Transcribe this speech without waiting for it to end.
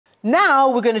Now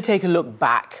we're going to take a look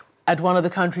back at one of the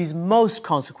country's most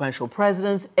consequential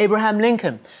presidents, Abraham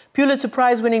Lincoln. Pulitzer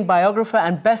Prize-winning biographer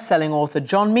and best-selling author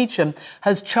Jon Meacham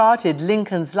has charted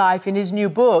Lincoln's life in his new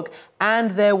book, And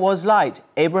There Was Light,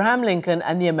 Abraham Lincoln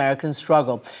and the American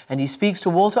Struggle. And he speaks to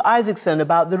Walter Isaacson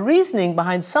about the reasoning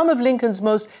behind some of Lincoln's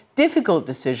most difficult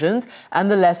decisions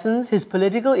and the lessons his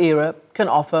political era can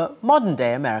offer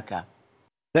modern-day America.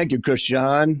 Thank you,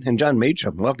 Christian. And Jon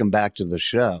Meacham, welcome back to the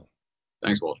show.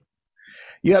 Thanks, Walter.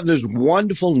 You have this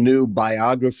wonderful new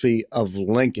biography of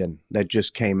Lincoln that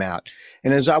just came out.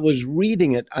 And as I was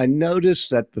reading it, I noticed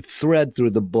that the thread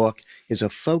through the book is a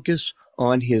focus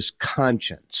on his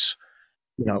conscience.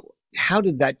 You know, how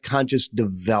did that conscience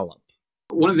develop?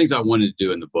 One of the things I wanted to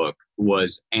do in the book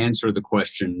was answer the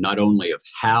question not only of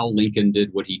how Lincoln did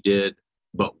what he did,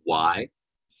 but why.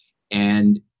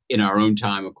 And in our own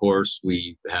time, of course,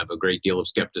 we have a great deal of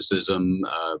skepticism,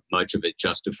 much of it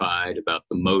justified, about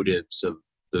the motives of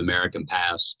the American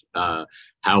past,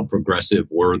 how progressive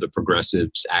were the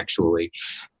progressives actually.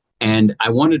 And I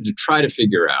wanted to try to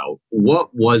figure out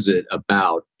what was it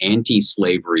about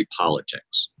anti-slavery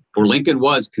politics. For Lincoln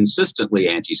was consistently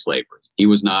anti-slavery. He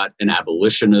was not an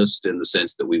abolitionist in the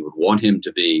sense that we would want him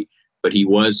to be, but he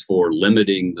was for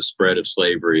limiting the spread of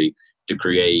slavery to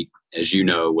create, as you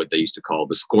know, what they used to call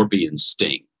the scorpion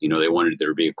sting. You know, they wanted there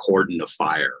to be a cordon of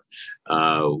fire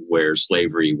where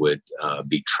slavery would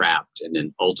be trapped and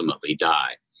then ultimately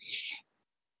die.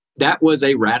 That was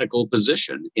a radical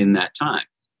position in that time.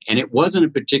 And it wasn't a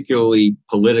particularly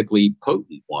politically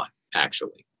potent one,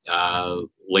 actually.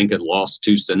 Lincoln lost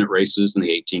 2 Senate races in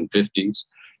the 1850s.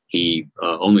 He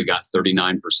only got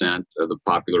 39% of the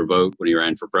popular vote when he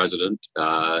ran for president.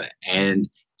 And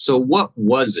so what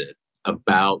was it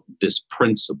about this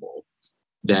principle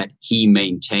that he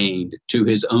maintained to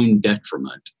his own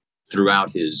detriment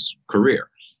throughout his career?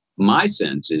 My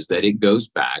sense is that it goes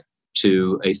back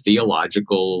to a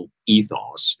theological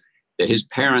ethos that his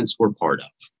parents were part of.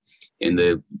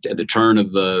 At the turn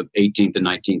of the 18th and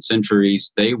 19th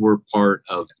centuries, they were part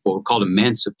of what were called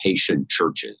emancipation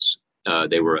churches.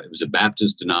 It was a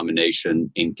Baptist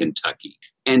denomination in Kentucky.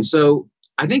 And so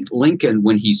I think Lincoln,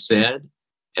 when he said,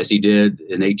 as he did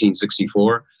in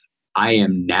 1864, I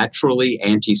am naturally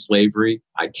anti-slavery.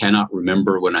 I cannot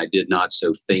remember when I did not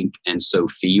so think and so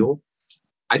feel.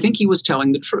 I think he was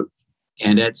telling the truth.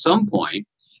 And at some point,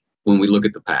 when we look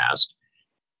at the past,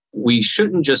 we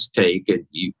shouldn't just take, and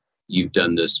you've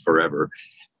done this forever,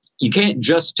 you can't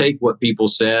just take what people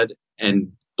said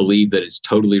and believe that it's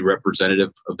totally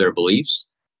representative of their beliefs.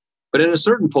 But at a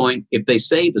certain point, if they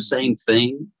say the same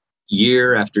thing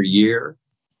year after year,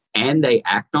 and they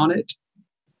act on it,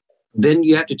 then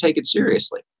you have to take it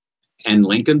seriously. And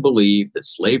Lincoln believed that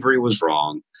slavery was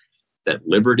wrong, that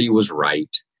liberty was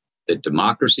right, that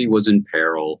democracy was in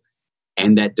peril,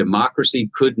 and that democracy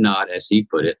could not, as he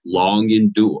put it, long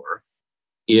endure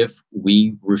if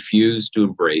we refuse to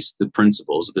embrace the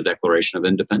principles of the Declaration of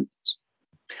Independence.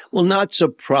 Well, not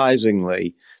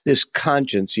surprisingly, this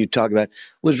conscience you talk about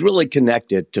was really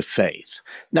connected to faith,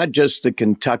 not just the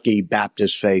Kentucky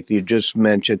Baptist faith you just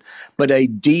mentioned, but a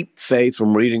deep faith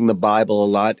from reading the Bible a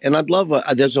lot. And I'd love,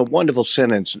 there's a wonderful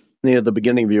sentence near the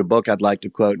beginning of your book I'd like to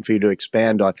quote and for you to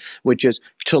expand on, which is,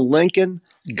 to Lincoln,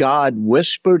 God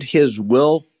whispered his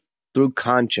will through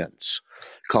conscience,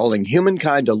 calling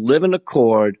humankind to live in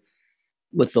accord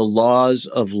with the laws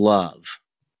of love.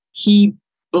 He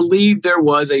believed there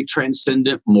was a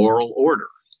transcendent moral order.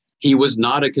 He was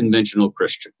not a conventional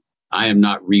Christian. I am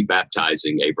not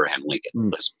rebaptizing Abraham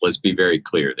Lincoln. Let's be very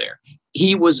clear there.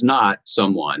 He was not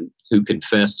someone who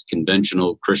confessed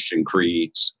conventional Christian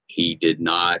creeds. He did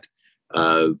not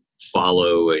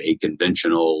follow a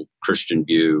conventional Christian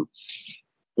view.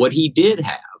 What he did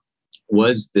have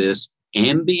was this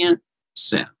ambient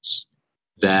sense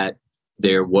that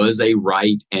there was a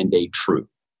right and a truth,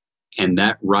 and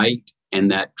that right and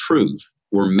that truth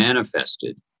were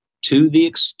manifested to the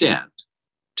extent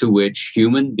to which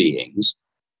human beings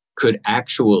could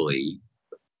actually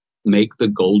make the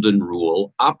golden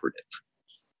rule operative.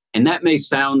 And that may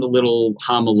sound a little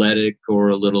homiletic or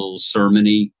a little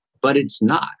sermony, but it's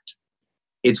not.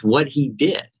 It's what he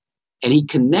did. And he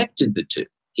connected the two.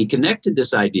 He connected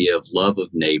this idea of love of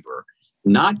neighbor,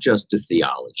 not just to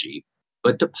theology,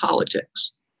 but to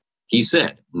politics. He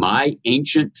said, my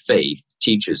ancient faith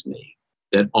teaches me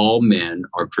that all men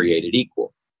are created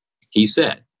equal. He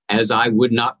said, as I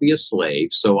would not be a slave,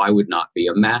 so I would not be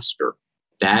a master.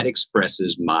 That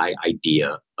expresses my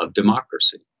idea of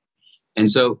democracy. And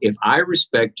so if I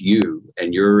respect you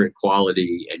and your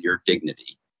equality and your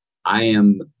dignity, I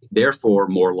am therefore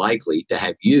more likely to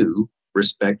have you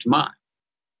respect mine.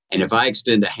 And if I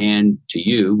extend a hand to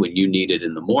you when you need it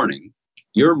in the morning,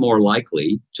 you're more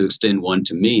likely to extend one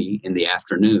to me in the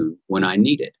afternoon when I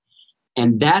need it.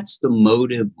 And that's the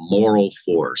motive moral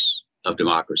force of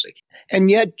democracy. And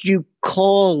yet you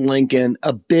call Lincoln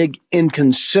a big,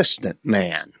 inconsistent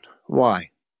man. Why?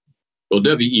 Well,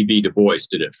 W.E.B. Du Bois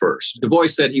did it first. Du Bois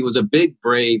said he was a big,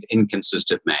 brave,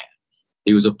 inconsistent man.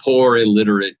 He was a poor,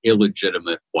 illiterate,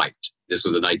 illegitimate white. This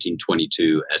was a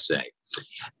 1922 essay.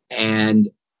 And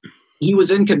he was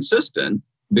inconsistent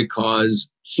because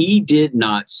he did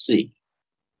not see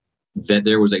that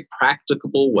there was a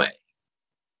practicable way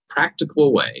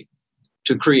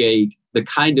to create the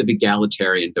kind of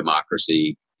egalitarian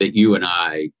democracy that you and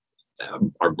I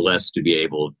are blessed to be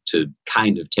able to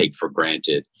kind of take for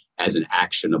granted as an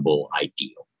actionable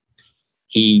ideal.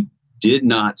 He did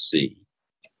not see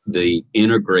the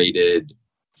integrated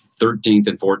 13th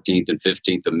and 14th and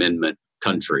 15th Amendment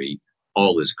country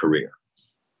all his career.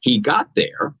 He got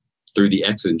there through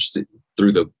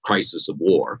the crisis of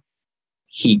war.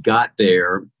 He got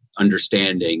there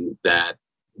understanding that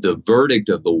the verdict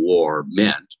of the war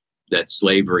meant that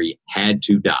slavery had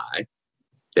to die,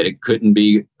 that it couldn't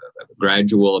be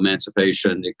gradual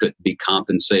emancipation, it couldn't be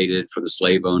compensated for the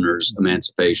slave owners'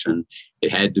 emancipation.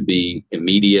 It had to be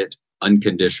immediate,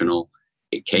 unconditional.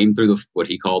 It came through what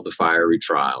he called the fiery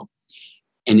trial.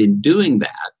 And in doing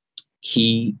that,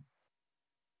 he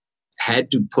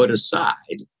had to put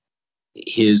aside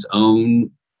his own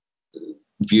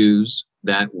views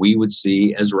that we would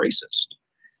see as racist.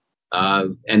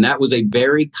 And that was a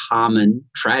very common,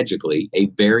 tragically, a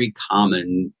very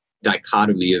common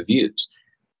dichotomy of views.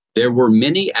 There were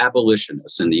many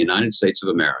abolitionists in the United States of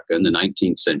America in the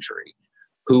 19th century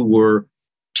who were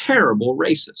terrible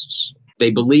racists.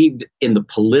 They believed in the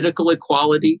political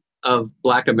equality of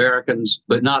Black Americans,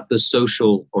 but not the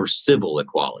social or civil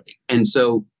equality. And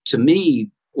so, to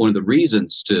me, one of the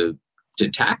reasons to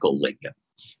tackle Lincoln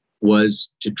was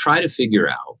to try to figure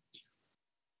out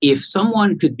if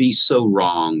someone could be so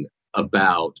wrong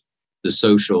about the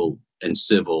social and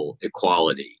civil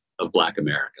equality of Black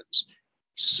Americans,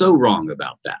 so wrong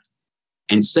about that,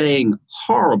 and saying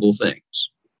horrible things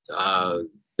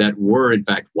that were, in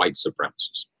fact, white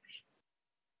supremacists.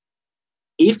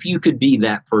 If you could be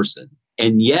that person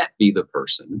and yet be the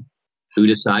person who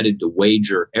decided to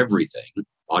wager everything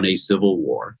on a civil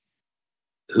war,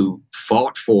 who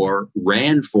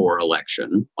ran for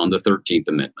election on the 13th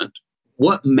Amendment,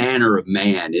 what manner of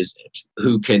man is it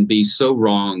who can be so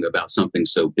wrong about something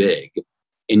so big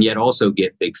and yet also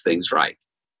get big things right?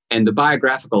 And the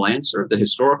biographical answer, the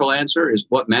historical answer is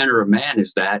what manner of man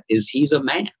is that? Is he's a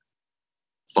man,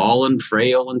 fallen,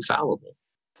 frail, and fallible.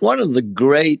 One of the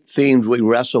great themes we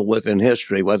wrestle with in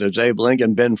history, whether it's Abe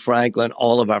Lincoln, Ben Franklin,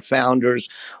 all of our founders,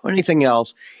 or anything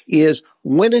else, is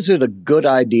when is it a good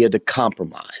idea to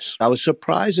compromise? I was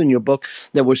surprised in your book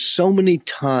there were so many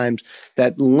times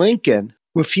that Lincoln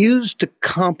refused to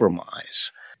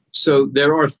compromise. So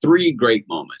there are three great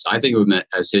moments. I think of them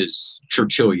as his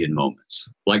Churchillian moments.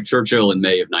 Like Churchill in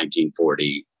May of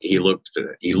 1940, he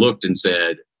looked and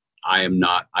said, I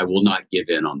will not give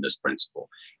in on this principle.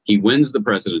 He wins the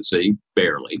presidency,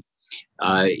 barely.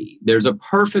 There's a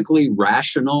perfectly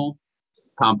rational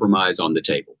compromise on the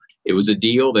table. It was a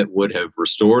deal that would have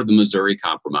restored the Missouri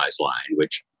Compromise line,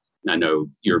 which I know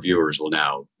your viewers will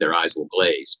now, their eyes will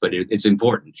glaze, but it's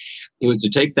important. It was to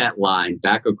take that line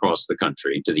back across the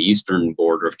country to the eastern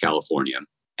border of California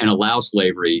and allow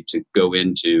slavery to go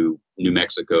into New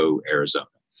Mexico, Arizona.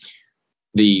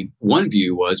 The one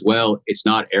view was, well, it's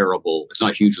not arable, it's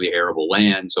not hugely arable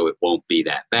land, so it won't be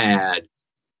that bad.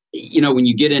 You know, when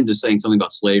you get into saying something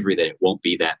about slavery that it won't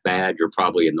be that bad, you're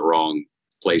probably in the wrong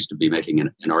place to be making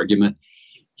an argument.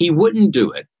 He wouldn't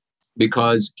do it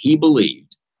because he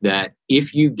believed that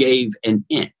if you gave an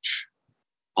inch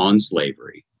on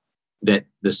slavery, that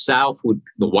the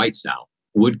white South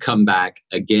would come back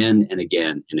again and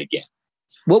again and again.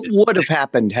 What would have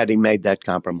happened had he made that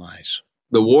compromise?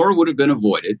 The war would have been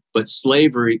avoided, but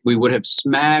slavery, we would have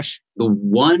smashed the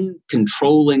one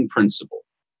controlling principle,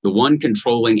 the one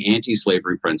controlling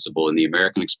anti-slavery principle in the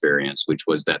American experience, which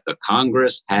was that the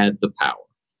Congress had the power.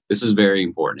 This is very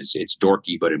important. It's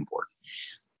dorky, but important.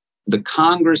 The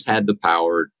Congress had the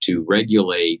power to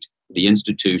regulate the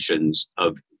institutions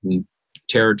of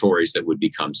territories that would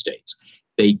become states.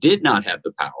 They did not have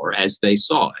the power, as they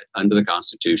saw it under the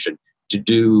Constitution, to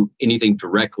do anything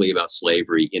directly about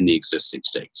slavery in the existing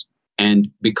states. And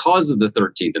because of the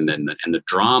 13th Amendment and the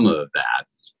drama of that,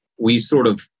 we sort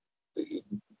of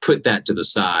put that to the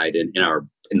side in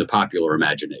the popular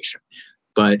imagination.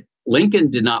 But Lincoln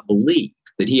did not believe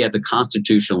that he had the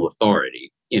constitutional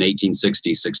authority in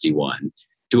 1860-61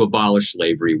 to abolish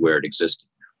slavery where it existed.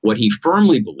 What he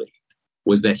firmly believed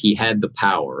was that he had the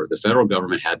power, the federal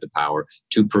government had the power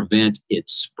to prevent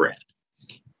its spread.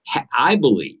 I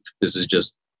believe, this is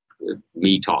just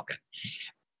me talking,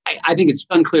 I think it's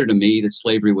unclear to me that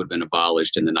slavery would have been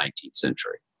abolished in the 19th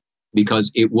century,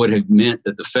 because it would have meant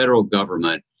that the federal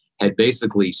government had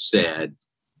basically said,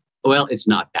 well, it's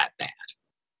not that bad.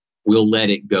 We'll let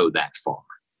it go that far.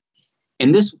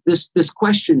 And this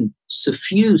question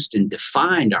suffused and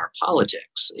defined our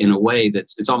politics in a way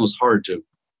that's it's almost hard to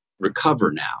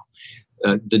recover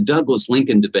now. The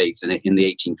Douglas-Lincoln debates in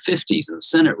the 1850s and the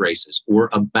Senate races were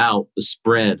about the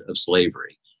spread of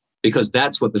slavery, because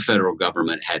that's what the federal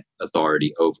government had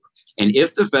authority over. And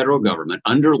if the federal government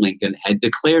under Lincoln had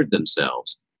declared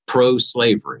themselves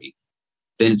pro-slavery,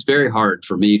 then it's very hard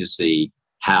for me to see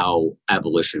how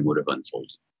abolition would have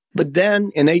unfolded. But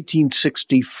then in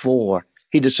 1864,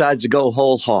 he decides to go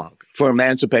whole hog for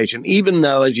emancipation, even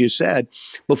though, as you said,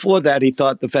 before that, he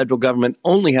thought the federal government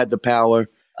only had the power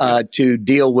to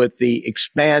deal with the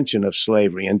expansion of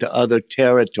slavery into other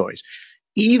territories.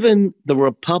 Even the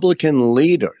Republican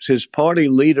leaders, his party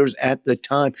leaders at the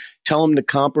time, tell him to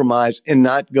compromise and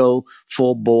not go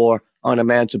full bore on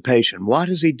emancipation. Why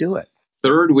does he do it?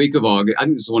 Third week of August, I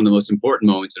think this is one of the most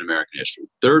important moments in American history.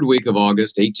 Third week of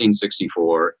August,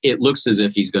 1864, it looks as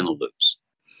if he's going to lose.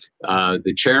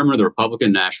 The chairman of the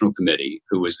Republican National Committee,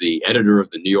 who was the editor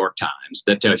of the New York Times,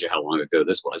 that tells you how long ago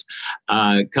this was,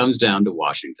 comes down to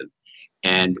Washington.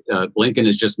 And Lincoln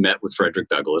has just met with Frederick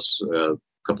Douglass a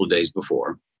couple of days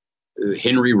before.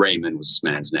 Henry Raymond was this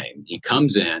man's name. He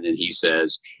comes in and he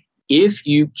says, if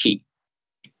you keep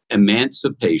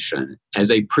emancipation as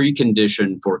a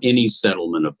precondition for any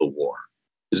settlement of the war,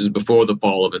 this is before the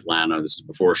fall of Atlanta, this is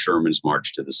before Sherman's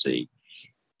march to the sea,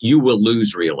 you will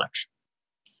lose re-election.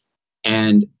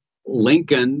 And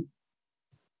Lincoln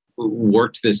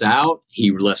worked this out.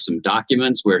 He left some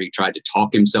documents where he tried to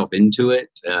talk himself into it.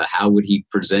 How would he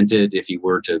present it if he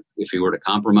were to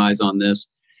compromise on this?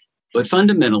 But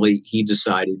fundamentally, he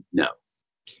decided no.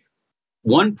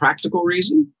 One practical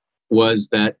reason was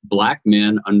that Black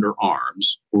men under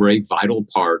arms were a vital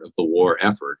part of the war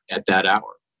effort at that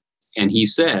hour. And he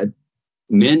said,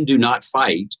 men do not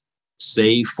fight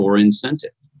save for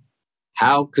incentive.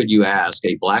 How could you ask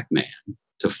a Black man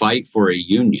to fight for a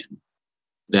union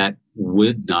that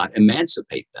would not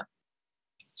emancipate them?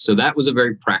 So that was a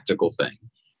very practical thing.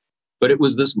 But it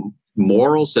was this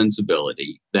moral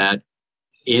sensibility that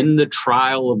in the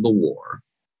trial of the war,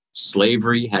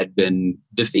 slavery had been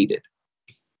defeated.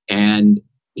 And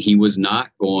he was not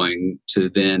going to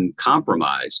then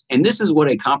compromise. And this is what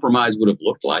a compromise would have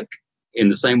looked like, in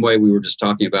the same way we were just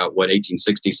talking about what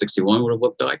 1860, 61 would have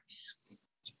looked like.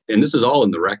 And this is all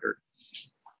in the record.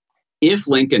 If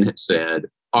Lincoln had said,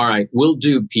 all right, we'll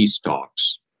do peace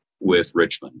talks with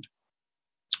Richmond,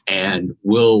 and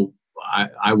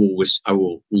I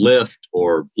will lift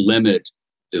or limit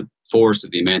the force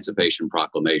of the Emancipation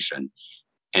Proclamation,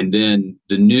 and then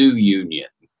the new union,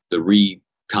 the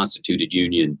reconstituted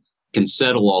union, can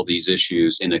settle all these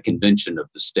issues in a convention of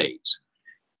the states.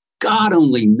 God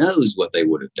only knows what they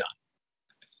would have done.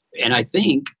 And I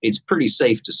think it's pretty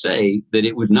safe to say that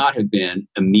it would not have been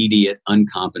immediate,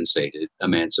 uncompensated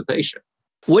emancipation.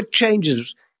 What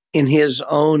changes in his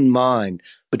own mind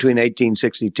between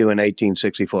 1862 and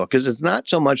 1864? Because it's not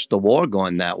so much the war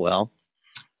going that well.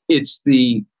 It's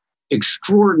the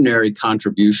extraordinary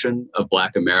contribution of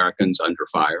Black Americans under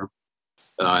fire.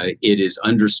 It is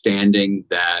understanding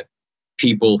that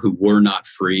people who were not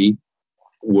free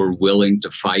were willing to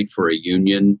fight for a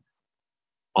union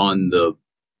on the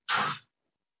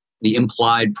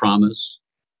implied promise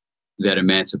that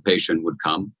emancipation would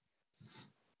come.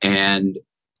 And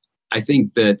I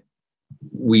think that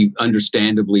we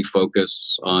understandably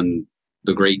focus on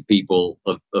the great people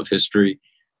of history,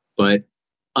 but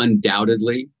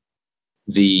undoubtedly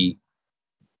the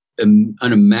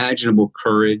unimaginable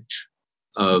courage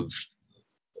of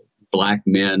Black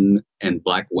men and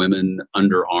Black women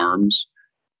under arms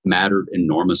mattered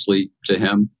enormously to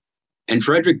him. And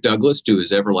Frederick Douglass, to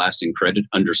his everlasting credit,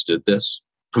 understood this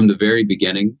from the very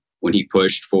beginning when he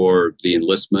pushed for the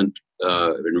enlistment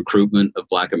and recruitment of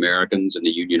Black Americans in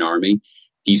the Union Army.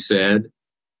 He said,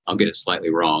 I'll get it slightly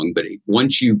wrong, but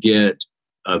once you get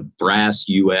a brass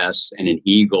US and an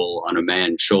eagle on a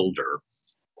man's shoulder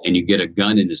and you get a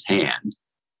gun in his hand,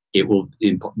 it will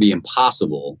be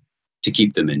impossible to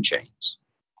keep them in chains.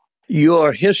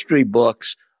 Your history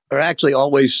books are actually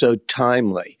always so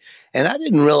timely. And I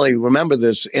didn't really remember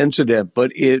this incident,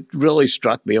 but it really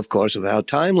struck me, of course, of how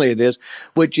timely it is,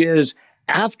 which is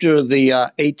after the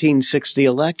 1860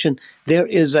 election, there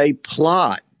is a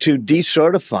plot to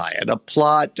decertify it, a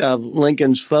plot of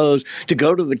Lincoln's foes to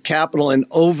go to the Capitol and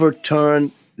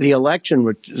overturn the election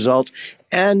results.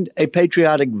 And a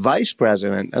patriotic vice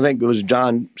president, I think it was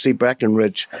John C.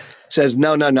 Breckinridge, says,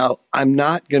 no, I'm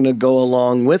not going to go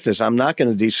along with this. I'm not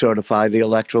going to decertify the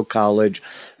Electoral College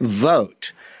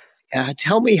vote.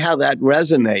 Tell me how that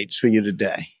resonates for you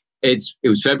today. It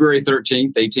was February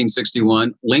 13th,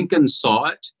 1861. Lincoln saw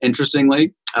it,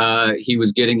 interestingly. He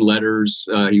was getting letters.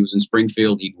 He was in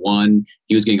Springfield. He'd won.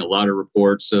 He was getting a lot of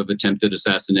reports of attempted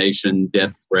assassination,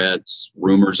 death threats,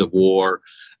 rumors of war.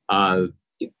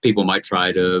 People might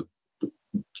try to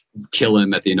kill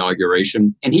him at the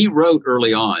inauguration. And he wrote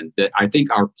early on that I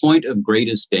think our point of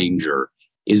greatest danger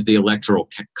is the Electoral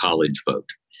College vote,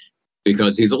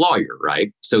 because he's a lawyer,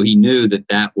 right? So he knew that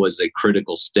that was a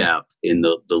critical step in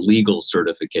the legal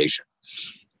certification.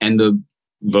 And the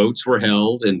votes were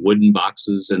held in wooden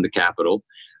boxes in the Capitol.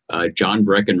 John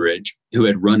Breckinridge, who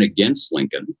had run against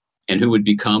Lincoln and who would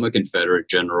become a Confederate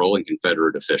general and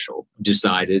Confederate official,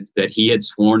 decided that he had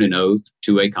sworn an oath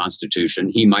to a constitution.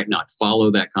 He might not follow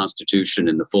that constitution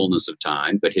in the fullness of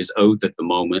time, but his oath at the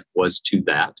moment was to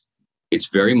that. It's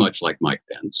very much like Mike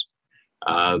Pence.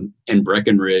 And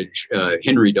Breckinridge,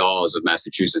 Henry Dawes of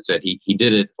Massachusetts said he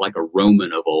did it like a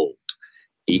Roman of old.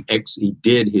 He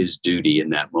did his duty in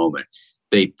that moment.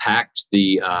 They packed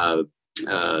the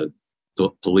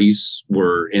police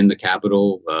were in the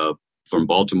Capitol from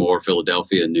Baltimore,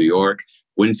 Philadelphia, and New York.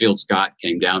 Winfield Scott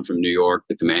came down from New York,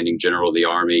 the commanding general of the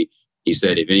army. He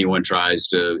said, if anyone tries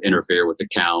to interfere with the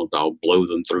count, I'll blow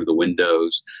them through the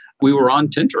windows. We were on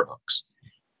tenterhooks.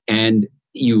 And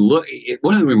you look,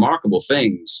 one of the remarkable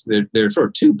things, there are sort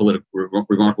of two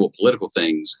remarkable political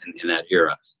things in that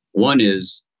era. One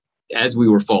is, as we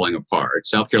were falling apart,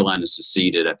 South Carolina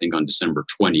seceded, I think, on December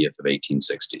 20th of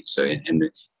 1860. So, and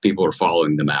the people were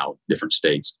following them out, different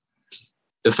states.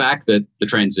 The fact that the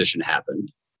transition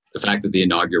happened, the fact that the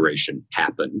inauguration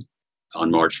happened on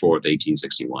March 4th,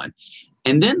 1861,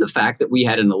 and then the fact that we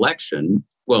had an election,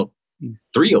 well,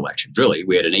 three elections, really.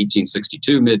 We had an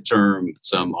 1862 midterm,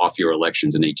 some off-year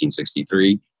elections in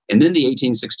 1863, and then the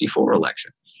 1864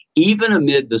 election. Even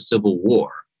amid the Civil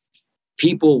War,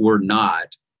 people were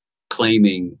not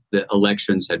claiming that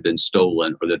elections had been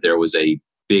stolen or that there was a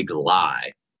big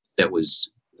lie that was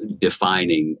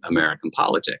defining American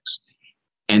politics.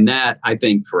 And that, I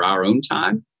think, for our own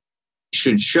time,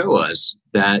 should show us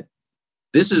that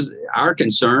this is our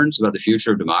concerns about the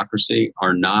future of democracy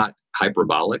are not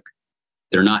hyperbolic.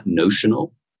 They're not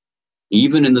notional.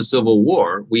 Even in the Civil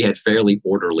War, we had fairly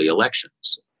orderly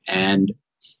elections. And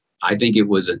I think it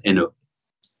was an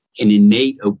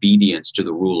innate obedience to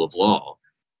the rule of law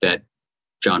that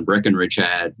John Breckinridge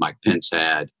had, Mike Pence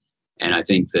had. And I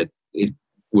think that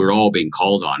we're all being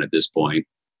called on at this point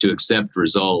to accept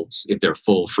results if they're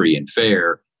full, free, and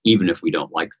fair, even if we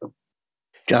don't like them.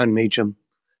 Jon Meacham,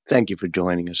 thank you for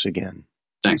joining us again.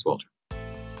 Thanks, Walter.